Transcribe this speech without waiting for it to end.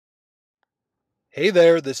Hey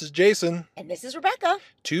there, this is Jason. And this is Rebecca.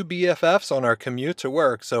 Two BFFs on our commute to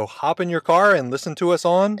work, so hop in your car and listen to us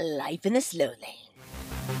on Life in the Slow Lane.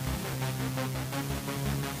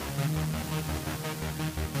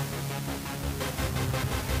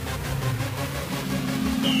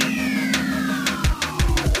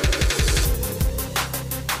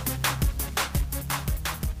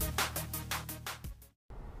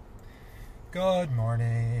 Good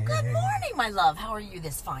morning. Good morning, my love. How are you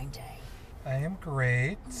this fine day? I am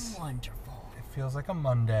great. Wonderful. It feels like a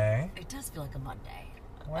Monday. It does feel like a Monday.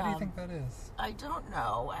 Why do you think that is? I don't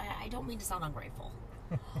know. I don't mean to sound ungrateful.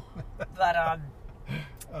 But,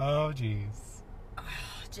 Oh, jeez.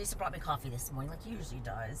 Jason brought me coffee this morning like he usually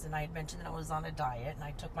does. And I had mentioned that I was on a diet. And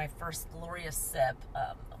I took my first glorious sip,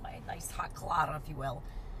 of my nice hot colada, if you will.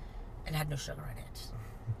 And it had no sugar in it.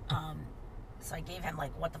 So I gave him,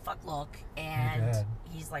 like, what the fuck look, and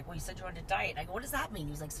he's like, well, you said you wanted a diet. I go, what does that mean?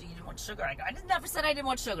 He was like, so you didn't want sugar? I go, I never said I didn't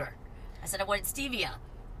want sugar. I said I wanted stevia.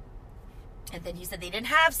 And then he said they didn't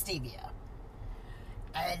have stevia.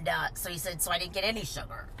 And so he said, so I didn't get any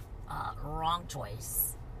sugar. Wrong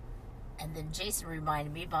choice. And then Jason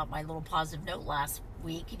reminded me about my little positive note last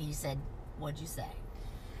week, and he said, what'd you say?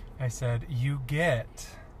 I said, you get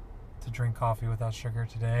to drink coffee without sugar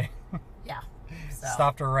today. Yeah. So,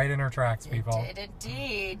 Stopped her right in her tracks, people. It did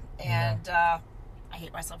indeed. And I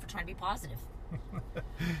hate myself for trying to be positive.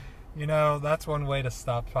 You know, that's one way to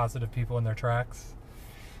stop positive people in their tracks.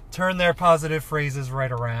 Turn their positive phrases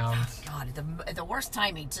right around. God, the worst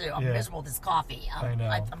timing, too. I'm miserable with this coffee. I know.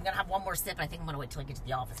 I'm going to have one more sip, and I think I'm going to wait till I get to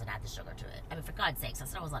the office and add the sugar to it. I mean, for God's sakes, I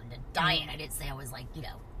said I was on a diet. I didn't say I was, like,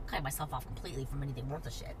 cutting myself off completely from anything worth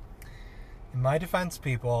a shit. In my defense,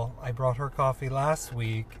 people, I brought her coffee last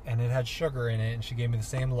week, and it had sugar in it, and she gave me the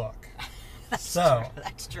same look. That's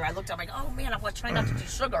true. I looked up, like, oh, man, I was trying not to do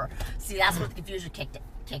sugar. See, that's where the confusion kicked in.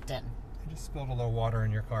 I just spilled a little water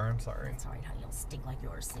in your car. I'm sorry. It's all right, honey. You'll stink like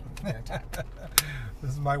yours.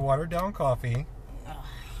 This is my watered-down coffee.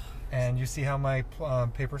 And you see how my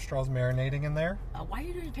paper straw's marinating in there? Why are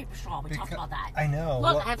you doing paper straw? We talked about that. I know.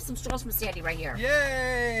 Look, I have some straws from Sandy right here.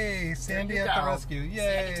 Yay! Sandy at the rescue. Yay!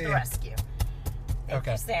 Sandy to the rescue. Thank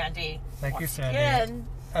you, Sandy. Thank you, Sandy.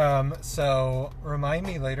 Again. So, remind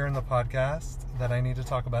me later in the podcast that I need to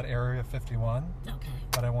talk about Area 51. Okay.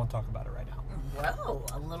 But I won't talk about it right now. Whoa,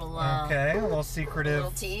 a little... okay, a little secretive. A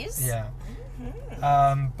little tease? Yeah.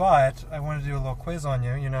 Mm-hmm. But I want to do a little quiz on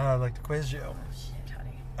you. You know how I like to quiz you. Oh, shit,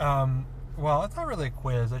 honey. Well, it's not really a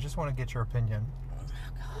quiz. I just want to get your opinion. Oh,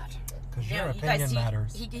 God. Because your opinion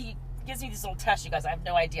matters. He gives me these little tests, you guys. I have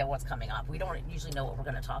no idea what's coming up. We don't usually know what we're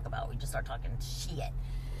going to talk about. We just start talking shit.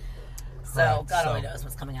 So, right, God only knows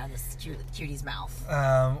what's coming out of this cutie's mouth.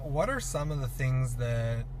 What are some of the things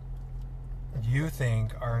that you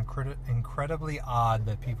think are incredibly odd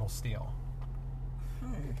that people steal?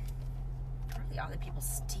 Incredibly odd that people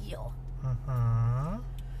steal? Mm-hmm.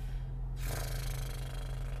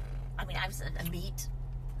 I mean, I've seen a meat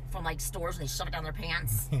from, like, stores and they shove it down their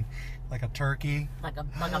pants. Like a turkey? Like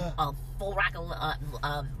a full rack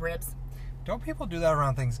of ribs. Don't people do that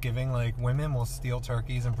around Thanksgiving? Like, women will steal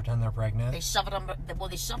turkeys and pretend they're pregnant? They shove it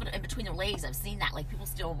in between their legs. I've seen that. Like, people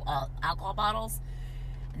steal alcohol bottles,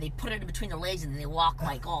 and they put it in between their legs, and they walk,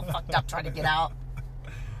 like, all fucked up trying to get out.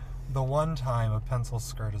 The one time a pencil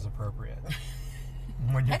skirt is appropriate.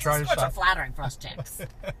 When you pencil try to skirts are flattering for us chicks.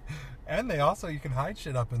 And you can hide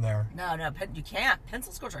shit up in there. No, you can't.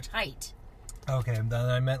 Pencil skirts are tight. Okay, then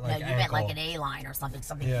I meant like no, you meant like an A-line or something.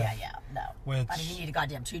 Yeah, no. Which, I mean, you need a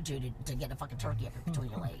goddamn tutu to get a fucking turkey up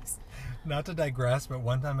between your legs. Not to digress, but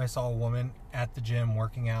one time I saw a woman at the gym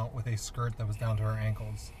working out with a skirt that was down to her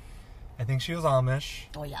ankles. I think she was Amish.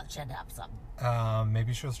 Oh, yeah, she had to have something.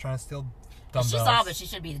 Maybe she was trying to steal dumbbells. If she's Amish, she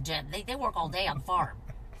should be in the gym. They work all day on the farm.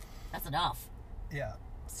 That's enough. Yeah,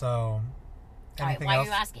 so... Why are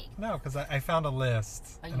you asking? No, because I found a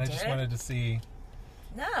list, and I just wanted to see.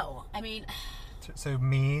 No, I mean. So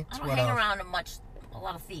me. I don't hang around a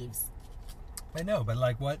lot of thieves. I know, but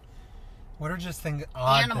like, what are just things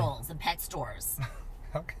odd? Animals and pet stores.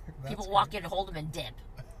 Okay, people walk in, hold them, and dip.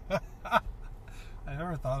 I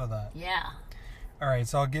never thought of that. Yeah. All right,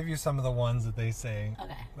 so I'll give you some of the ones that they say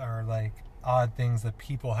are like odd things that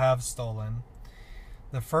people have stolen.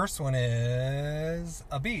 The first one is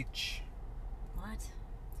a beach. What?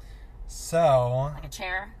 So... Like a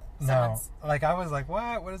chair? No. Like, I was like,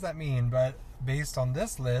 what? What does that mean? But based on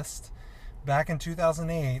this list, back in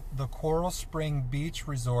 2008, the Coral Spring Beach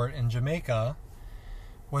Resort in Jamaica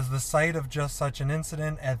was the site of just such an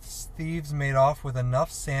incident as thieves made off with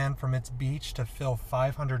enough sand from its beach to fill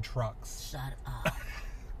 500 trucks. Shut up.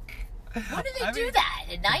 When do they do that?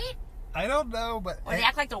 At night? I don't know, but Or they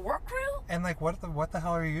act like the work crew and like what the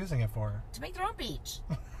hell are you using it for? to make their own beach.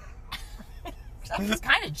 It's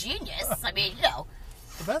kind of genius. I mean, you know.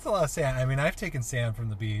 But that's a lot of sand. I mean, I've taken sand from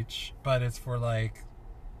the beach, but it's for like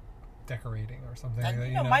decorating or something. And,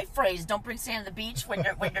 you know, my phrase: don't bring sand to the beach when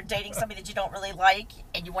you're dating somebody that you don't really like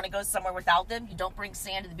and you want to go somewhere without them. You don't bring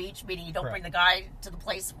sand to the beach, meaning you don't bring the guy to the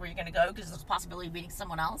place where you're going to go because there's a possibility of meeting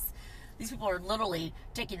someone else. These people are literally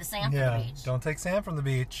taking the sand from the beach. Don't take sand from the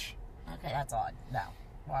beach. Okay, that's odd. No,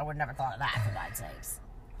 well, I would never thought of that for God's sakes.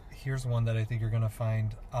 Here's one that I think you're going to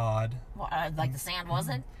find odd. Well, like the sand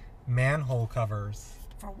wasn't? Manhole covers.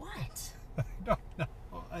 For what?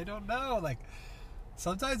 I don't know. Like,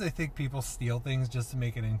 sometimes I think people steal things just to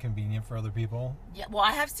make it inconvenient for other people. Yeah, well,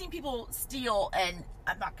 I have seen people steal, and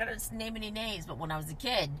I'm not going to name any names, but when I was a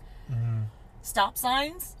kid, stop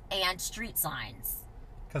signs and street signs.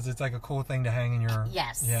 Because it's like a cool thing to hang in your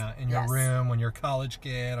in your room when you're a college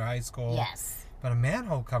kid or high school. Yes. But a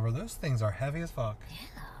manhole cover, those things are heavy as fuck.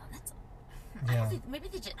 I don't think, maybe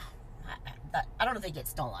they just. I don't know if they get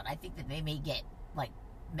stolen. I think that they may get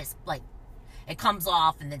it comes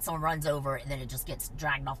off and then someone runs over it and then it just gets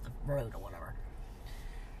dragged off the road or whatever.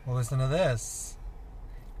 Well, listen to this.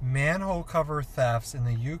 Manhole cover thefts in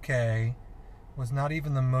the UK was not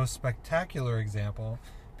even the most spectacular example,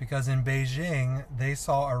 because in Beijing they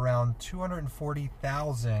saw around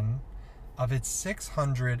 240,000 of its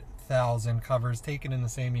 600,000 covers taken in the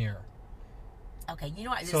same year. Okay, you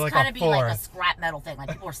know what? This So like kind of be like a fourth. scrap metal thing, like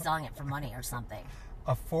people are selling it for money or something.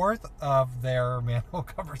 A fourth of their manhole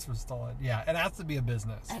covers were stolen. Yeah, it has to be a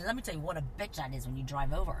business. And let me tell you what a bitch that is when you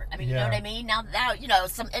drive over it. I mean, you Yeah. know what I mean? Now, you know,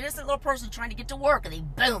 some innocent little person trying to get to work and they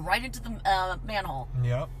boom right into the manhole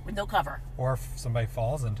Yep. with no cover. Or if somebody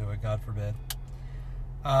falls into it, God forbid.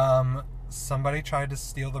 Somebody tried to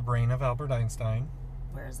steal the brain of Albert Einstein.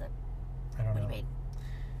 Where is it? I don't What know. do you mean?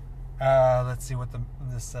 Let's see what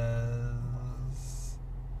this says.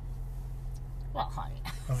 Well, honey.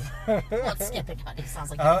 Let's skip it, honey. Sounds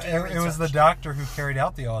like you're doing it was the research. doctor who carried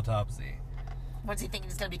out the autopsy. What's he thinking?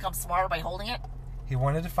 He's going to become smarter by holding it? He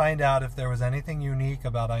wanted to find out if there was anything unique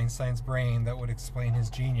about Einstein's brain that would explain his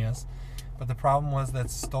genius, but the problem was that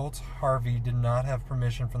Stoltz Harvey did not have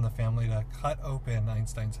permission from the family to cut open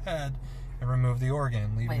Einstein's head and remove the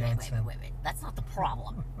organ, leaving Einstein. Wait. That's not the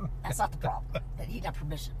problem. That's not the problem. That he got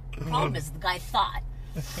permission. The problem is the guy thought.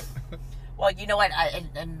 Well, you know what?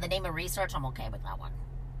 In the name of research, I'm okay with that one.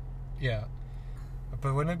 Yeah,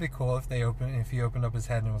 but wouldn't it be cool if he opened up his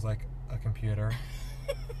head and it was like a computer?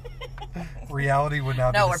 Reality would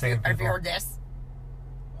not be the same. Have you heard this?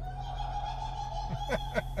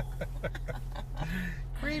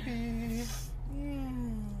 Creepy.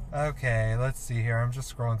 Okay, let's see here. I'm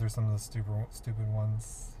just scrolling through some of the stupid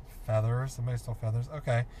ones. Feathers. Somebody stole feathers.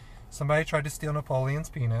 Okay. Somebody tried to steal Napoleon's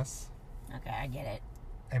penis. Okay, I get it.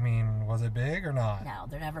 I mean, was it big or not? No,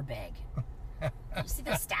 they're never big. You see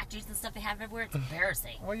those statues and stuff they have everywhere? It's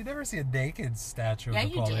embarrassing. Well, you never see a naked statue of Yeah,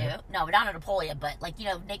 you Napoleon. do. No, but not a Napoleon, but like, you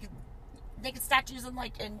know, naked statues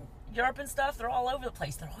in Europe and stuff, they're all over the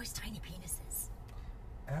place. They're always tiny penises.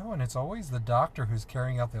 Oh, and it's always the doctor who's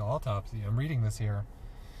carrying out the autopsy. I'm reading this here.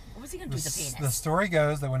 What was he going to do with the penis? The story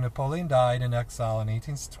goes that when Napoleon died in exile in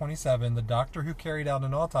 1827, the doctor who carried out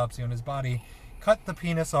an autopsy on his body cut the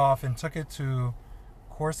penis off and took it to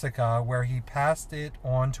Corsica, where he passed it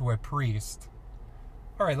on to a priest.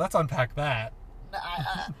 All right, let's unpack that.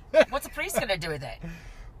 What's a priest going to do with it?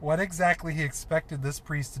 What exactly he expected this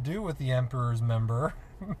priest to do with the emperor's member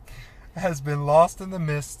has been lost in the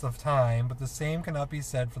mist of time, but the same cannot be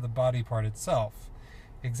said for the body part itself.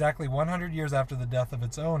 Exactly 100 years after the death of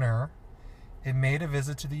its owner, it made a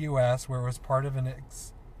visit to the U.S., where it was part of an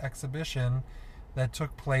exhibition that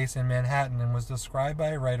took place in Manhattan and was described by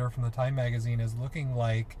a writer from the Time magazine as looking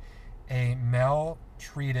like a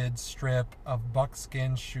maltreated strip of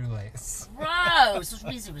buckskin shoelace. Gross! Which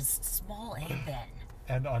means it was small and thin.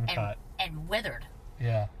 And uncut. And withered.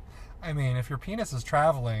 Yeah. I mean, if your penis is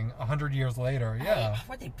traveling 100 years later, yeah. Hey,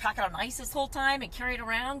 what, they pack it on ice this whole time and carry it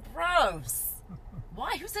around? Gross!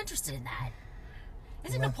 Why? Who's interested in that?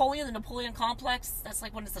 Isn't Napoleon the Napoleon complex? That's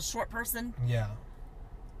like when it's a short person Yeah.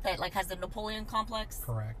 that like has the Napoleon complex?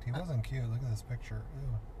 Correct. He wasn't cute. Look at this picture.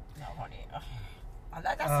 Ew. No, honey.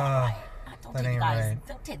 That's not right. Don't that take, ain't right.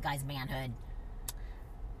 Don't take the guy's manhood.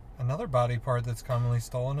 Another body part that's commonly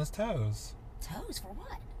stolen is toes. Toes for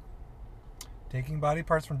what? Taking body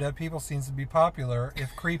parts from dead people seems to be popular,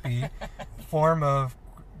 if creepy, form of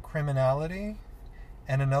criminality.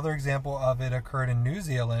 And another example of it occurred in New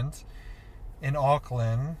Zealand, in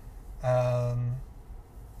Auckland. One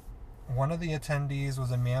of the attendees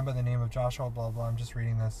was a man by the name of Joshua blah blah. I'm just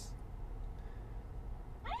reading this.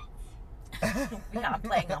 Yeah, I'm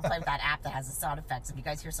playing with that app that has the sound effects. If you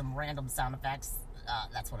guys hear some random sound effects,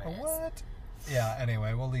 that's what it is. What? Yeah,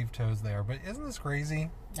 anyway, we'll leave toes there. But isn't this crazy?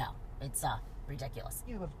 No, it's ridiculous.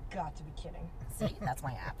 You have got to be kidding. See, that's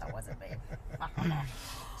my app. That wasn't me.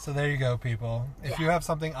 So there you go, people. If you have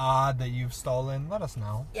something odd that you've stolen, let us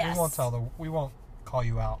know. Yes. We won't call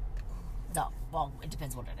you out. No, well, it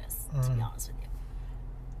depends what it is, to be honest with you.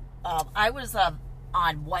 I was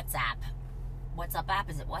on WhatsApp. WhatsApp app?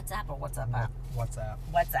 Is it WhatsApp or WhatsApp app? WhatsApp.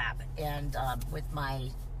 WhatsApp. And with my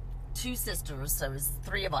 2 sisters, so it was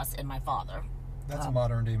 3 of us and my father. That's a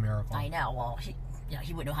modern day miracle. I know. Well,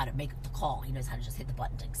 he wouldn't know how to make the call. He knows how to just hit the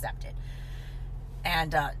button to accept it.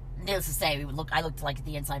 And needless to say, I looked like at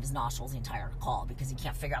the inside of his nostrils the entire call because he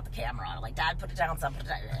can't figure out the camera. I'm like, Dad, put it down, son, put it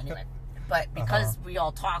down. Anyway. But because we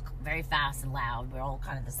all talk very fast and loud, we're all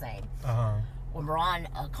kind of the same. When we're on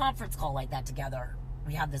a conference call like that together,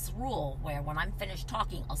 we have this rule where when I'm finished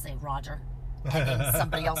talking, I'll say Roger, and then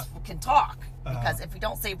somebody else can talk. Because if we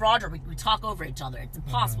don't say Roger, we talk over each other. It's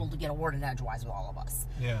impossible to get a word in edgewise with all of us.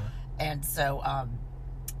 Yeah. And so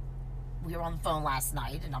we were on the phone last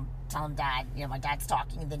night, and I'm telling Dad, my dad's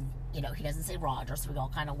talking, and then, he doesn't say Roger, so we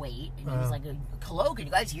all kind of wait. And he was like, hello, can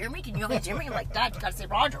you guys hear me? Can you guys hear me? I'm like, Dad, you got to say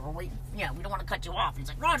Roger. We're waiting. We don't want to cut you off. And he's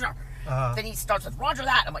like, Roger. Then he starts with Roger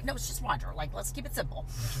that. I'm like, no, it's just Roger. Like, let's keep it simple.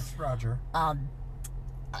 It's just Roger.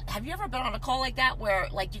 Have you ever been on a call like that where,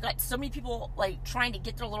 like, you got so many people, like, trying to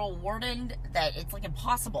get their little word in that it's, like,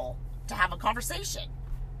 impossible to have a conversation?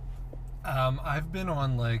 I've been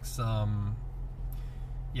on, like,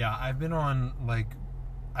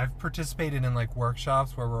 I've participated in, like,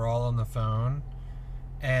 workshops where we're all on the phone,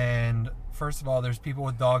 and first of all, there's people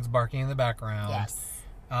with dogs barking in the background. Yes.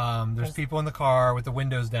 There's people in the car with the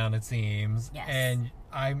windows down, it seems. Yes. And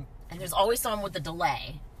there's always someone with a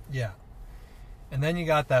delay. Yeah. And then you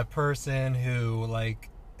got that person who, like,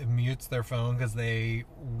 mutes their phone because they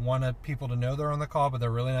want people to know they're on the call, but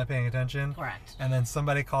they're really not paying attention. Correct. And then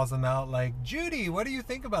somebody calls them out like, Judy, what do you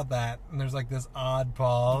think about that? And there's like this odd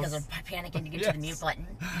pause. Because they're panicking to get to the mute button.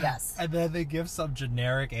 Yes. And then they give some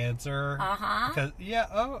generic answer. Because,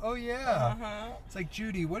 oh yeah. It's like,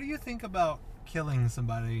 Judy, what do you think about killing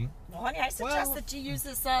somebody? Well, honey, I suggest that you use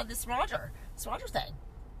this Roger thing.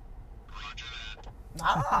 Roger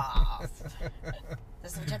that.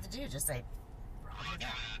 This is what you have to do. Just say, Roger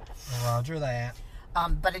that. Roger that.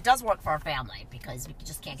 But it does work for our family because we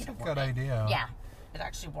just can't get it working. Good idea. Yeah, it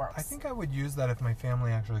actually works. I think I would use that if my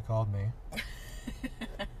family actually called me.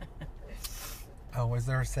 Oh, is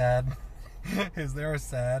there a sad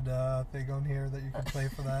thing on here that you can play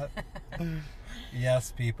for that?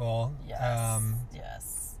 Yes, people.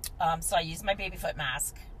 Yes. So I used my baby foot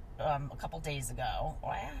mask a couple days ago.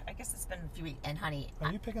 Well, I guess it's been a few weeks. And honey,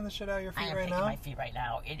 are you picking the shit out of your feet right now? I am picking my feet right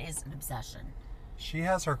now. It is an obsession. She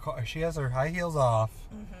has her high heels off.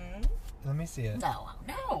 Let me see it. No.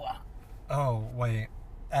 Oh wait.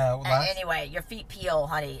 Anyway, your feet peel,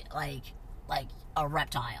 honey, like a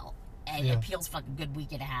reptile, and it peels for a good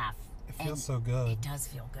week and a half. It feels so good. It does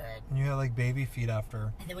feel good. And you have like baby feet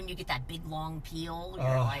after. And then when you get that big long peel,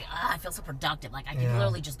 you're like, I feel so productive. Like I can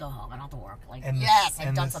literally just go home. I don't have to work. Like,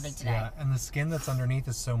 I've done something today. Yeah, and the skin that's underneath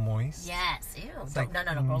is so moist. Yes. Ew. Like, no.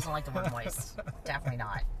 Girls don't like the word moist. Definitely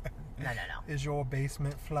not. No. Is your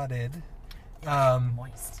basement flooded?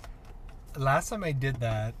 Moist. Last time I did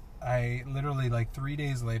that, I literally, like 3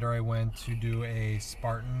 days later, I went to do a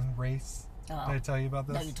Spartan race. Did I tell you about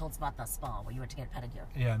this? No, you told us about the spa where you went to get a pedicure.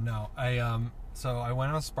 Yeah, no. So I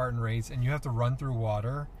went on a Spartan race, and you have to run through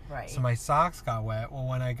water. Right. So my socks got wet. Well,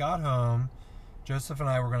 when I got home, Joseph and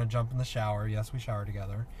I were going to jump in the shower. Yes, we showered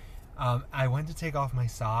together. I went to take off my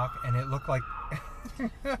sock, and it looked like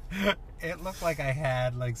I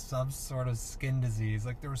had like some sort of skin disease.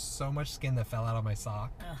 Like there was so much skin that fell out of my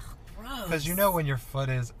sock. Ugh, gross. Because when your foot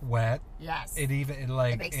is wet, yes, it makes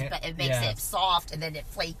it soft and then it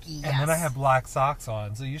flaky. And then I have black socks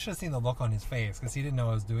on, so you should have seen the look on his face because he didn't know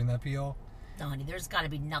I was doing that peel. No, honey, there's got to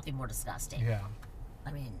be nothing more disgusting. Yeah.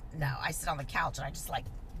 I mean, no, I sit on the couch and I just like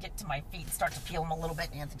get to my feet and start to peel them a little bit,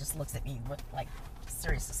 and Anthony just looks at me with like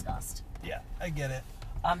serious disgust. Yeah, I get it.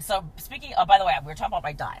 So speaking of, by the way, we were talking about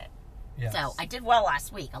my diet. Yes. So I did well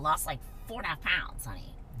last week. I lost like 4.5 pounds,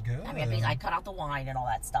 honey. Good. I mean, I cut out the wine and all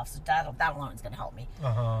that stuff, so that alone is going to help me.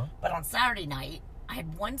 But on Saturday night, I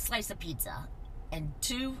had 1 slice of pizza and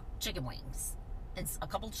 2 chicken wings and a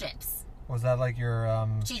couple chips. Was that like your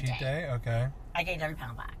cheat day? Okay. I gained every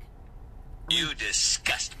pound back. You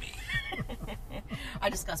disgust me. I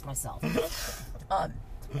disgust myself.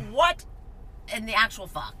 What in the actual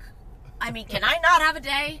fuck? I mean, can I not have a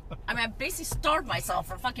day? I mean, I basically starved myself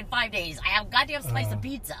for fucking 5 days. I have a goddamn slice of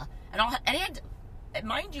pizza, and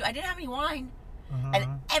mind you, I didn't have any wine, Mm-hmm.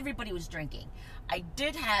 and everybody was drinking. I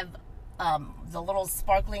did have the little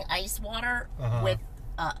sparkling ice water with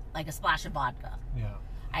like a splash of vodka. Yeah.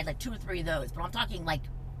 I had like 2 or 3 of those, but I'm talking like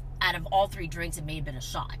out of all 3 drinks, it may have been a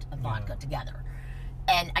shot of vodka together,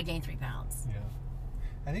 and I gained 3 pounds. Yeah.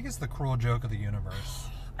 I think it's the cruel joke of the universe.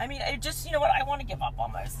 I mean, I just, you know what? I want to give up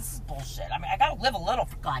on this. This is bullshit. I mean, I gotta live a little,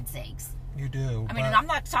 for God's sakes. You do. I mean, and I'm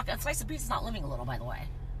not talking. A slice of pizza's not living a little, by the way.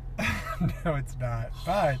 No, it's not.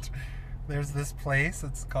 But there's this place.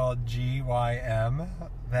 It's called GYM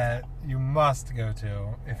that you must go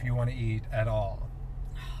to if you want to eat at all.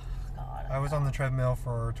 God. I was on the treadmill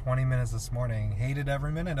for 20 minutes this morning. Hated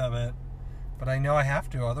every minute of it. But I know I have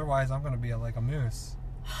to. Otherwise, I'm going to be like a moose.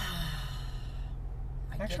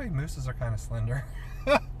 Actually, mooses are kind of slender.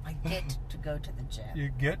 I get to go to the gym. You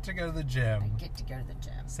get to go to the gym. I get to go to the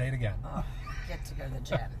gym. Say it again. Oh, I get to go to the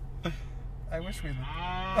gym. I wish we.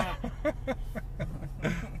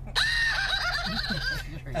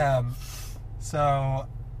 So,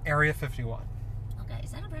 Area 51. Okay,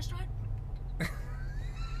 is that a restaurant?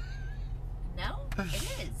 No,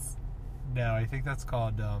 it is. No, I think that's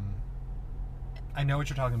called. I know what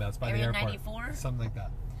you're talking about. It's by Area the airport. 94? Something like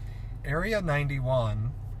that. Area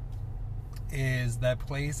 91 is that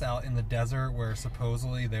place out in the desert where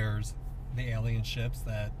supposedly there's the alien ships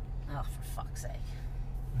that Oh, for fuck's sake.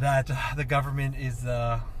 the government is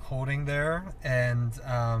holding there, and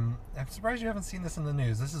I'm surprised you haven't seen this in the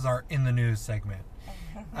news. This is our in the news segment.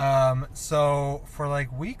 So for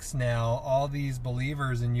like weeks now, all these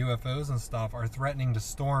believers in UFOs and stuff are threatening to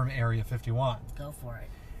storm Area 51. Go for it.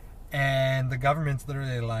 And the government's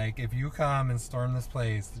literally like, if you come and storm this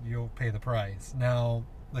place, you'll pay the price. Now,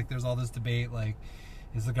 like, there's all this debate, like,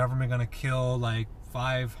 is the government going to kill, like,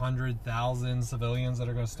 500,000 civilians that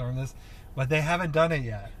are going to storm this? But they haven't done it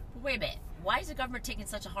yet. Wait a minute. Why is the government taking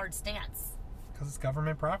such a hard stance? Because it's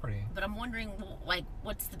government property. But I'm wondering, like,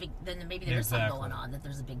 what's the big... Then maybe there's something going on, that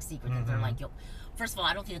there's a big secret that they're like, first of all,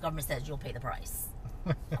 I don't think the government says you'll pay the price.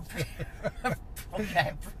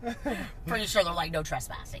 Okay. Pretty sure they're like, no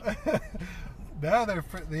trespassing. No,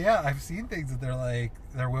 yeah, I've seen things that they're like,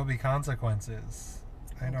 there will be consequences.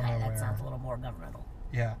 I don't know that where. sounds a little more governmental.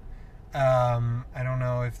 Yeah. I don't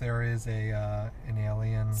know if there is an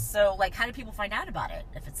alien. So, like, how do people find out about it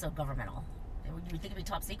if it's so governmental? You would think it'd be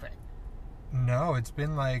top secret. No, it's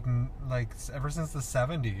been like ever since the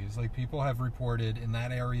 70s. Like, people have reported in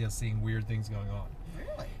that area seeing weird things going on.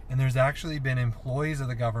 Really? And there's actually been employees of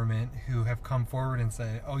the government who have come forward and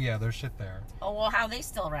say, "Oh yeah, there's shit there." Oh, well, how are they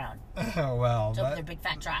still around? Well, Jumping their big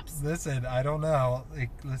fat traps. listen, I don't know. Like,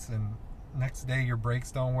 listen, next day your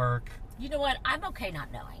brakes don't work. You know what? I'm okay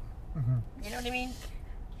not knowing. You know what I mean?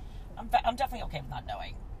 I'm definitely okay with not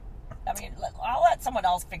knowing. I mean, I'll let someone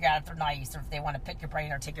else figure out if they're nice or if they want to pick your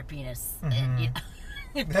brain or take your penis and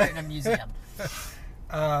put it in a museum.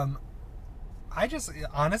 I just,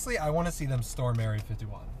 honestly, I want to see them storm Area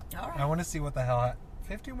 51. All right. I want to see what the hell,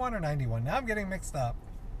 51 or 91? Now I'm getting mixed up.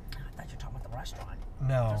 I thought you were talking about the restaurant.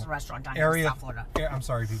 No. There's a restaurant down here in South Florida. I'm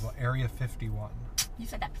sorry, people. Area 51. You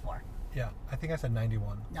said that before. Yeah, I think I said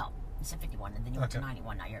 91. No, you said 51, and then you went to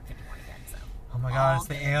 91. Now you're at 51 again. So. Oh my God, it's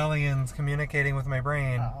good. the aliens communicating with my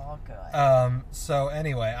brain. Oh, good. So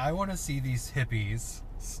anyway, I want to see these hippies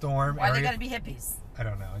storm Why are they Area... gotta be hippies? I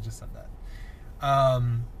don't know, I just said that.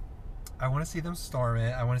 I want to see them storm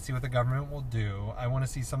it. I want to see what the government will do. I want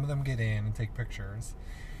to see some of them get in and take pictures.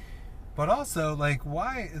 But also, like,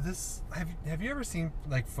 why this... Have you ever seen,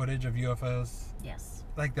 like, footage of UFOs? Yes.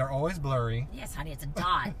 Like, they're always blurry. Yes, honey, it's a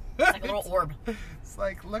dot. It's like a little orb. It's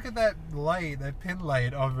like, look at that light, that pin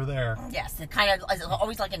light over there. Yes, it kind of is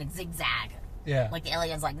always like in a zigzag. Yeah. Like the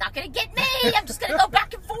alien's like, not gonna get me! I'm just gonna go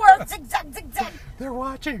back and forth! Zigzag, zigzag! They're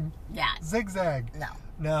watching. Yeah. Zigzag. No.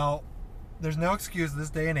 Now, there's no excuse this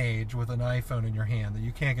day and age with an iPhone in your hand that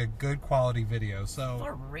you can't get good quality video. So,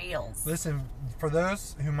 For reals. listen, for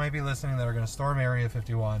those who might be listening that are going to storm Area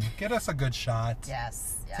 51, get us a good shot.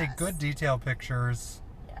 Yes. Take good detailed pictures.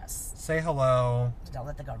 Yes. Say hello. Don't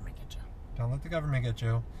let the government get you. Don't let the government get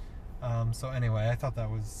you. So anyway, I thought that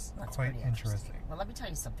was That's quite pretty interesting. Well, let me tell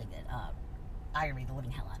you something that aggravated the living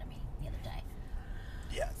hell out of me the other day.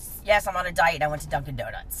 Yes. Yes, I'm on a diet and I went to Dunkin'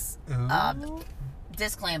 Donuts. Ooh.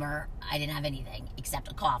 Disclaimer, I didn't have anything except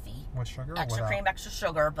a coffee. What sugar? Extra what cream, extra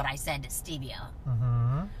sugar, but I said stevia.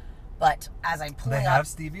 Mm-hmm. But as I'm pulling They up... have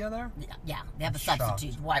stevia there? Yeah, they have a shocked.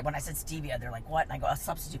 substitute. Why? When I said stevia, they're like, what? And I go, a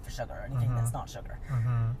substitute for sugar, or anything that's not sugar.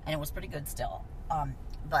 Mm-hmm. And it was pretty good still.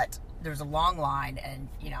 But there's a long line, and,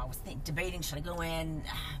 I was debating, should I go in?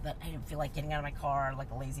 But I didn't feel like getting out of my car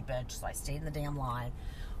like a lazy bitch, so I stayed in the damn line.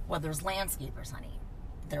 Well, there's landscapers, honey.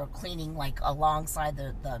 they're cleaning like alongside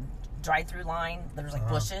the drive-through line. There's like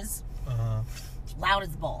bushes. Loud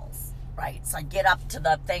as balls, right? So I get up to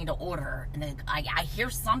the thing to order, and then I hear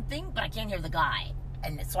something, but I can't hear the guy.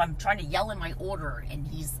 And so I'm trying to yell in my order, and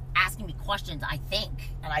he's asking me questions, I think.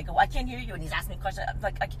 And I go, I can't hear you. And he's asking me questions. I'm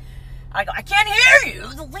like, I go, I can't hear you.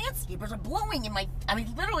 The landscapers are blowing in my, I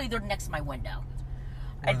mean, literally they're next to my window.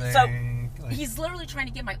 And so he's literally trying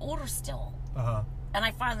to get my order still. And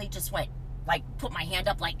I finally just went, like, put my hand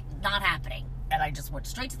up, like, not happening. And I just went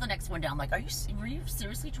straight to the next window. I'm like, were you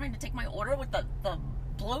seriously trying to take my order with the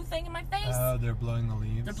blow thing in my face? They're blowing the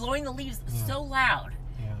leaves. They're blowing the leaves so loud.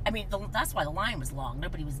 I mean, that's why the line was long.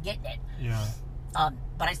 Nobody was getting it. Yeah.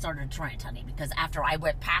 But I started trying, honey, because after I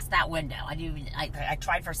went past that window, I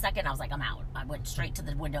tried for a second. I was like, I'm out. I went straight to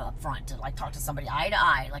the window up front to like talk to somebody eye to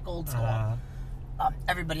eye, like old school.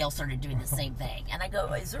 Everybody else started doing the same thing, and I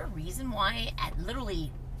go, is there a reason why at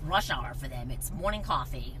literally rush hour for them? It's morning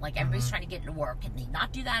coffee. Like everybody's trying to get to work. Can they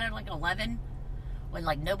not do that at like 11 when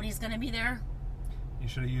like nobody's gonna be there? You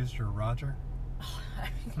should have used your Roger.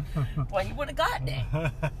 Well, you would have gotten it.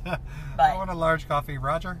 But I want a large coffee,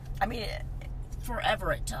 Roger. I mean,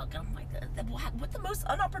 forever it took. I'm like, what the most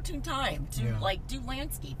unopportune time to like do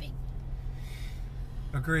landscaping?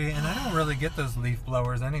 Agree, and I don't really get those leaf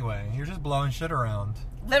blowers anyway. You're just blowing shit around.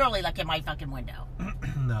 Literally, like in my fucking window.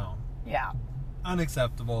 No. Yeah.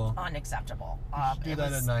 Unacceptable. Unacceptable. Do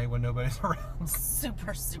that at night when nobody's around.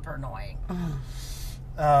 Super, super annoying.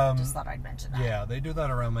 Just thought I'd mention that. Yeah, they do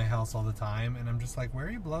that around my house all the time, and I'm just like, where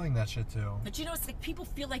are you blowing that shit to? But you know, it's like people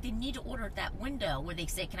feel like they need to order at that window where they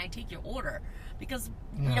say, can I take your order? Because,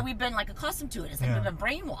 you know, we've been like accustomed to it. It's like we've been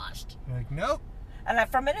brainwashed. You're like, nope. And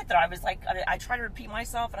for a minute there, I was like, I tried to repeat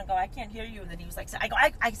myself, and I go, I can't hear you. And then he was like,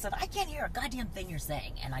 I said, I can't hear a goddamn thing you're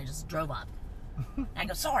saying. And I just drove up. I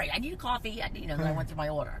go, sorry, I need a coffee. Then I went through my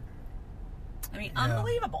order. I mean,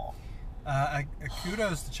 unbelievable.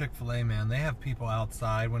 Kudos to Chick-fil-A, man. They have people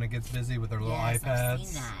outside when it gets busy with their little iPads. I've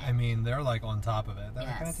seen that. I mean, they're like on top of it. They're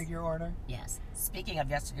like, Yes. can I take your order? Yes. Speaking of,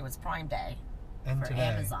 yesterday was Prime Day And for today.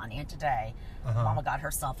 Amazon, and today, Mama got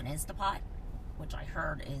herself an Instapot, which I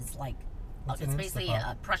heard is like, What's it's an basically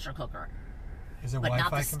Instapot? a pressure cooker, Is it but Wi-Fi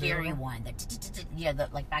not the scary computer? one.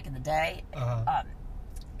 Like back in the day,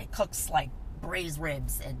 it cooks like braised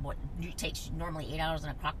ribs, and what takes normally 8 hours in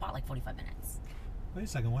a crock pot, like 45 minutes. Wait a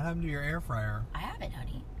second. What happened to your air fryer? I have it,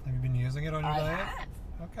 honey. Have you been using it on your I diet? have.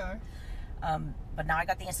 Okay. But now I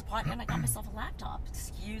got the Instapot, and I got myself a laptop.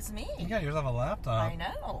 Excuse me. You got yourself a laptop. I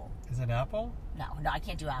know. Is it Apple? No, I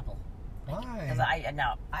can't do Apple. Why? Because I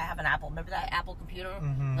have an Apple. Remember that Apple computer?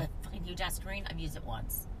 The fucking huge ass screen? I've used it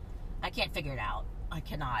once. I can't figure it out. I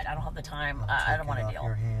cannot. I don't have the time. I don't want to deal.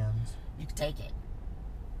 Your hands. You can take it.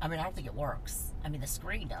 I mean, I don't think it works. I mean, the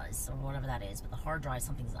screen does, or whatever that is, but the hard drive,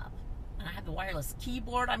 something's up. And I have the wireless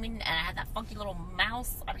keyboard. I mean, and I have that funky little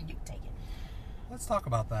mouse. I mean, you can take it. Let's talk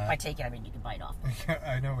about that. If I take it, I mean, you can bite off.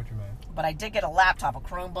 I know what you meant. But I did get a laptop, a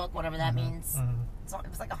Chromebook, whatever that means. It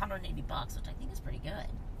was like $180, which I think is pretty good.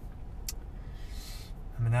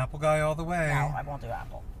 I'm an Apple guy all the way. No, I won't do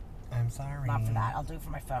Apple. I'm sorry. Not for that. I'll do it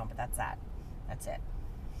for my phone, but that's that. That's it.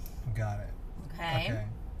 Got it. Okay.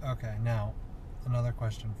 Okay. Now, another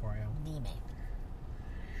question for you. Nime.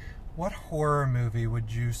 What horror movie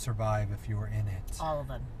would you survive if you were in it? All of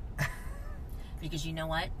them. Because you know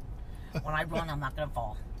what? When I run, I'm not going to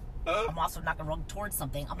fall. I'm also not going to run towards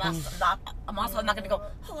something. I'm also not going to go,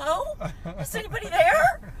 hello? Is anybody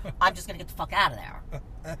there? I'm just going to get the fuck out of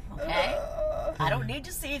there. Okay? I don't need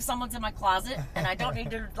to see if someone's in my closet, and I don't need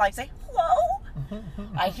to, like, say, hello?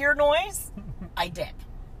 I hear noise. I dip.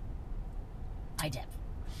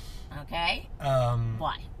 Okay?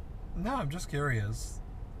 Why? No, I'm just curious.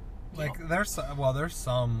 Like, there's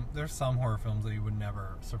some horror films that you would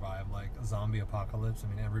never survive, like a zombie apocalypse.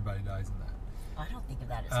 I mean, everybody dies in that. I don't think of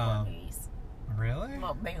that as horror movies. Really?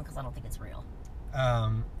 Well, maybe because I don't think it's real.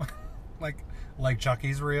 Like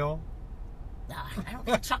Chucky's real. I don't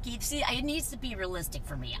think Chucky. See, it needs to be realistic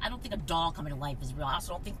for me. I don't think a doll coming to life is real. I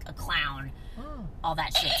also don't think a clown, all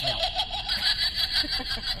that shit's real.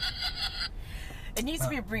 It needs to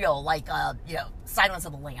be real, like Silence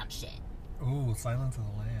of the Lambs shit. Ooh, Silence of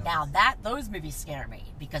the Lambs. Now those movies scare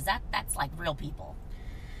me because that's like real people.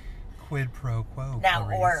 Quid pro quo. Now,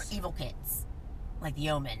 Clarice. or evil kids, like The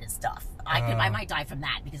Omen and stuff. I might die from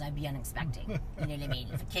that because I'd be unexpecting. You know what I mean?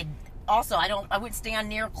 If a kid. Also, I wouldn't stand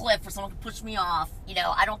near a cliff where someone could push me off.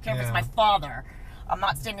 I don't care if it's my father. I'm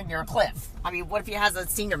not standing near a cliff. I mean, what if he has a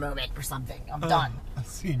senior moment or something? I'm done. A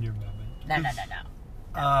senior moment.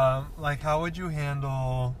 No. Like, how would you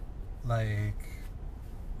handle, like,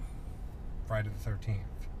 Friday the 13th?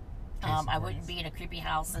 Jason I wouldn't be in a creepy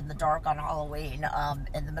house in the dark on Halloween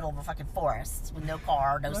in the middle of a fucking forest with no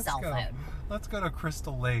car, no cell phone. Let's go to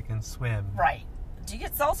Crystal Lake and swim. Right. Do you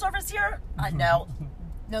get cell service here? No.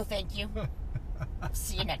 No, thank you.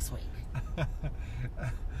 See you next week.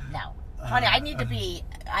 No. Honey, I need to be,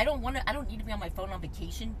 I don't need to be on my phone on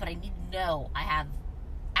vacation, but I need to know I have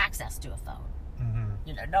access to a phone. Mm-hmm.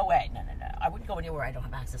 You know, no way. No. I wouldn't go anywhere I don't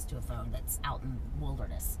have access to a phone that's out in the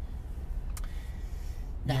wilderness.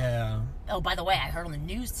 No. Yeah. Oh, by the way, I heard on the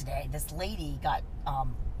news today, this lady got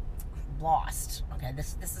lost. Okay,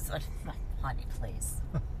 this is a, honey, please.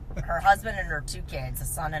 Her husband and her 2 kids, a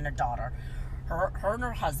son and a daughter. Her and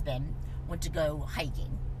her husband went to go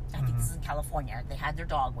hiking. I think this is in California. They had their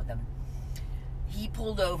dog with them. He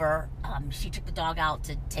pulled over. She took the dog out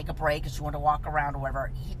to take a break because she wanted to walk around or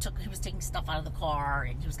whatever. He was taking stuff out of the car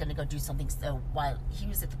and he was going to go do something. So while he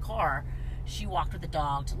was at the car, she walked with the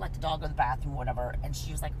dog to let the dog go to the bathroom or whatever. And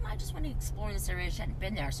she was like, I just want to explore this area. She hadn't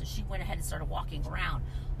been there. So she went ahead and started walking around.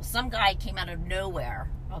 Well, some guy came out of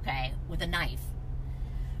nowhere, okay, with a knife,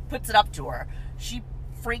 puts it up to her. She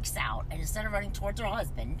freaks out, and instead of running towards her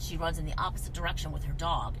husband, she runs in the opposite direction with her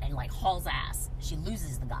dog and like hauls ass. She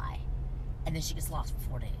loses the guy, and then she gets lost for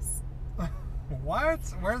 4 days. What?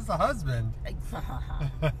 Where's the husband?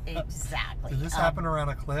 Exactly. Did this happen around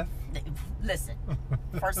a cliff? Listen,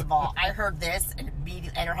 first of all, I heard this, and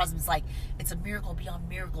her husband's like, it's a miracle beyond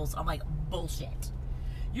miracles. I'm like, bullshit.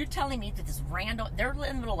 You're telling me that this random, they're in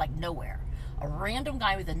the middle of like nowhere. A random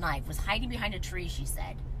guy with a knife was hiding behind a tree, she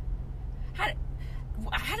said.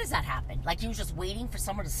 How does that happen? Like he was just waiting for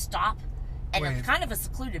someone to stop in a kind of a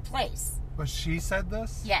secluded place. But she said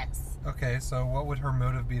this? Yes. Okay, so what would her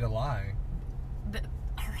motive be to lie? But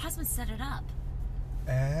her husband set it up.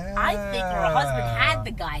 I think her husband had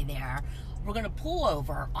the guy there. We're going to pull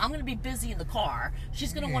over. I'm going to be busy in the car.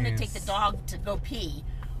 She's going to want to take the dog to go pee.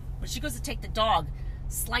 When she goes to take the dog,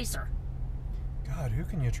 slice her. God, who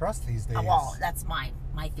can you trust these days? Well, that's my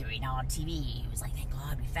theory. Now on TV, he was like, thank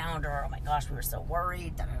God we found her. Oh my gosh, we were so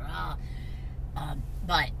worried. Da, da, da.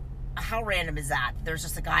 But how random is that? There's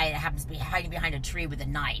just a guy that happens to be hiding behind a tree with a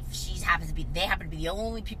knife. They happen to be the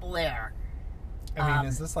only people there. I mean,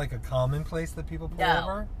 is this like a common place that people pull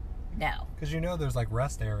over? No. Because you know there's like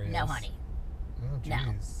rest areas. No, honey. Oh,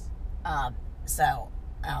 jeez. No. So,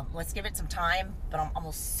 let's give it some time, but I'm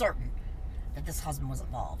almost certain that this husband was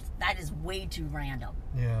involved. That is way too random.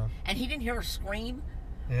 Yeah. And he didn't hear her scream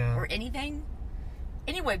Yeah. or anything.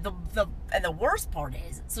 Anyway, the worst part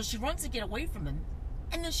is, so she runs to get away from him,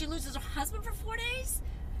 and then she loses her husband for 4 days.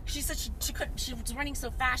 She said she couldn't. She was running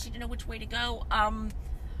so fast she didn't know which way to go.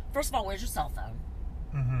 First of all, where's your cell phone?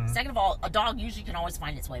 Mm-hmm. Second of all, a dog usually can always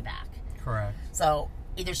find its way back. Correct. So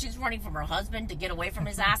either she's running from her husband to get away from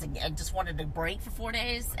his ass and just wanted to break for 4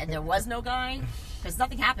 days, and there was no guy because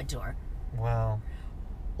nothing happened to her. Wow.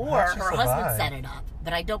 Or How'd she her survive? husband set it up,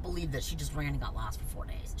 but I don't believe that she just ran and got lost for 4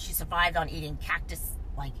 days. She survived on eating cactus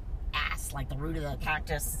like ass, like the root of the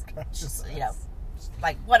cactus. Just, you know,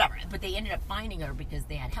 like whatever. But they ended up finding her because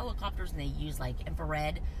they had helicopters and they used like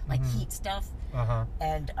infrared, like heat stuff. Uh-huh.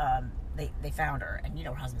 And they found her, and you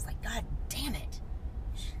know her husband's like, God damn it.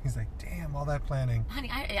 He's like, damn, all that planning. Honey,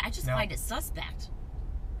 I just find it suspect.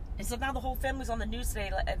 And so now the whole family's on the news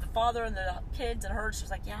today, and the father and the kids and her. She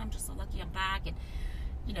was like, yeah, I'm just so lucky I'm back and,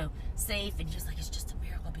 you know, safe. And he was like, it's just a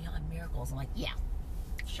miracle beyond miracles. I'm like, yeah,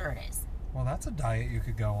 sure it is. Well, that's a diet you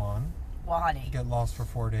could go on. Well, honey, Get lost for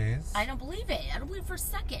 4 days. I don't believe it. I don't believe it for a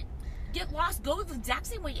second. Get lost. Go the exact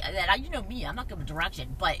same way. You know me. I'm not giving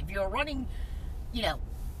direction. But if you're running, you know,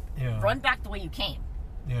 run back the way you came.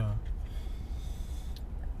 Yeah.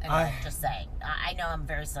 Anyway, just saying. I know I'm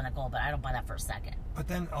very cynical, but I don't buy that for a second. But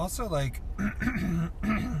then also, like,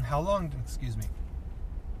 how long did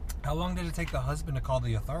it take the husband to call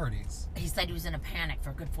the authorities? He said he was in a panic for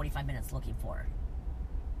a good 45 minutes looking for her.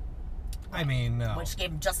 I mean, no. Which gave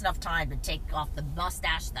him just enough time to take off the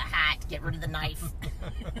mustache, the hat, get rid of the knife.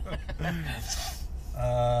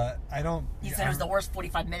 I don't... He said it was the worst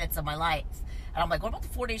 45 minutes of my life. And I'm like, what about the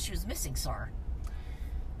 4 days she was missing, sir?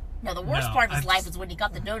 No, the worst part of his life was when he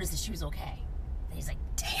got the notice that she was okay. And he's like,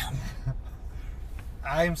 damn.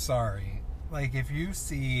 I'm sorry. Like, if you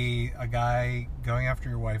see a guy going after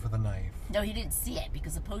your wife with a knife... No, he didn't see it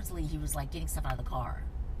because supposedly he was, like, getting stuff out of the car.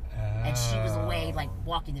 And she was away, like,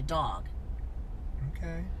 walking the dog.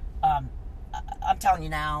 Okay. I'm telling you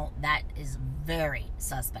now, that is very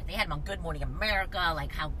suspect. They had him on Good Morning America,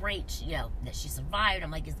 like how great, she, you know, that she survived.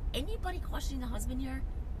 I'm like, is anybody questioning the husband here?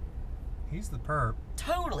 He's the perp.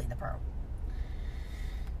 Totally the perp.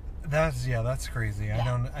 That's crazy.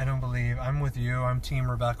 Yeah. I don't believe. I'm with you. I'm Team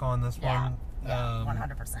Rebecca on this one. Yeah,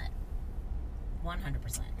 100%.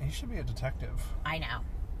 100%. You should be a detective. I know.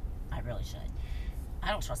 I really should. I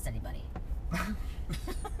don't trust anybody. You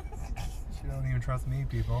don't even trust me,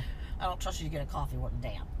 people. I don't trust you to get a coffee worth a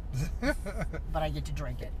damn. But I get to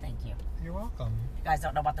drink it. Thank you. You're welcome. If you guys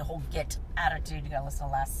don't know about the whole get attitude, you gotta listen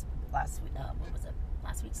to last week. What was it?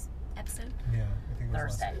 Last week's episode? Yeah, I think it was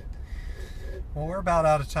Thursday. last week. Well, we're about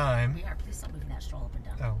out of time. We are. Please stop moving that straw up and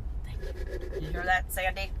down. Oh. Thank you. You hear that,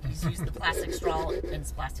 Sandy? He's using the plastic straw in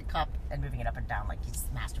his plastic cup and moving it up and down like he's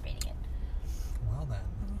masturbating it. Well then.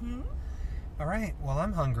 Mm-hmm. All right. Well,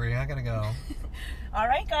 I'm hungry. I gotta go. All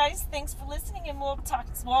right, guys. Thanks for listening, and we'll talk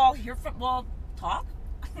talk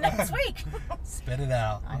next week. Spit it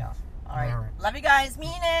out. I know. All right. Love you guys.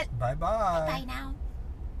 Mean it. Bye-bye. Bye now.